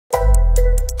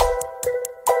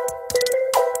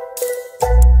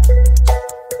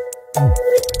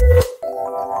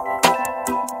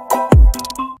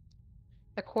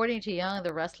According to Young,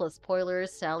 the Restless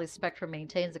Spoilers, Sally Spectra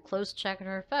maintains a close check on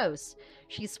her foes.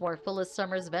 She swore Phyllis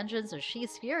Summers' vengeance, and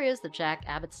she's furious that Jack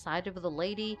Abbott sided with the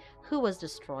lady who was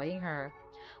destroying her.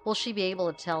 Will she be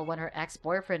able to tell when her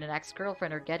ex-boyfriend and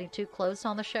ex-girlfriend are getting too close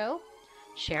on the show?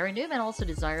 Sherry Newman also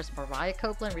desires Mariah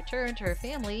Copeland return to her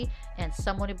family and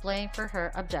someone to blame for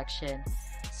her abduction.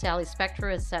 Sally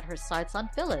Spectra has set her sights on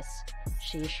Phyllis.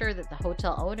 She is sure that the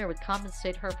hotel owner would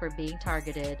compensate her for being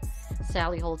targeted.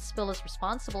 Sally holds Phyllis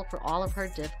responsible for all of her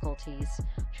difficulties.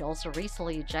 She also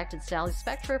recently ejected Sally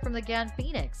Spectra from the Grand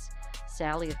Phoenix.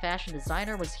 Sally, a fashion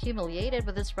designer, was humiliated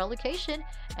with this relocation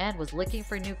and was looking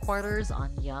for new quarters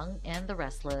on Young and the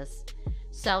Restless.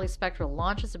 Sally Spectra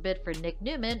launches a bid for Nick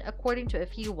Newman, according to a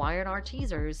few Y&R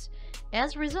teasers.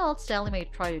 As a result, Sally may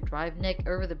try to drive Nick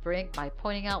over the brink by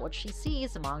pointing out what she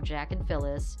sees among Jack and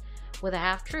Phyllis. With a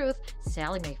half-truth,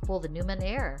 Sally may fool the Newman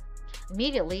heir.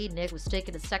 Immediately, Nick was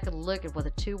taking a second look at what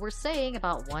the two were saying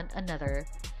about one another.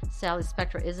 Sally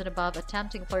Spectra isn't above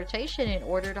attempting flirtation in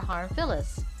order to harm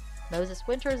Phyllis. Moses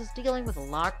Winters is dealing with a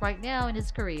lot right now in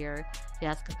his career. He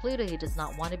has concluded he does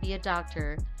not want to be a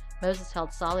doctor. Moses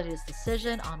held solid in his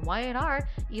decision on Y&R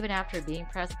even after being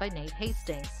pressed by Nate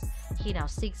Hastings. He now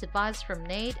seeks advice from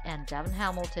Nate and Devin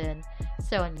Hamilton.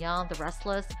 So in Young the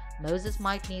Restless, Moses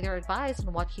might need their advice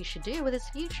on what he should do with his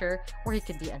future, or he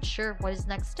could be unsure of what his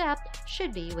next step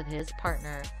should be with his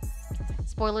partner.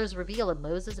 Spoilers reveal that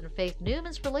Moses and Faith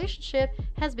Newman's relationship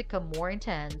has become more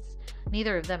intense.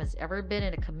 Neither of them has ever been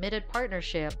in a committed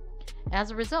partnership.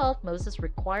 As a result, Moses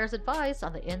requires advice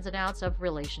on the ins and outs of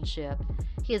relationship.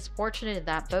 He is fortunate in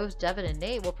that both Devin and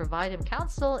Nate will provide him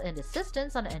counsel and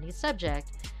assistance on any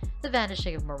subject. The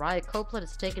vanishing of Mariah Copeland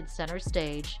has taken center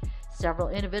stage. Several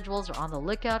individuals are on the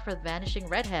lookout for the vanishing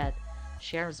redhead.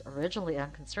 Sharon was originally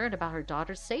unconcerned about her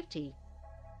daughter's safety.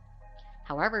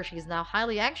 However, she is now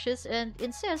highly anxious and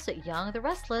insists that Young the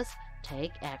Restless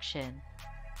take action.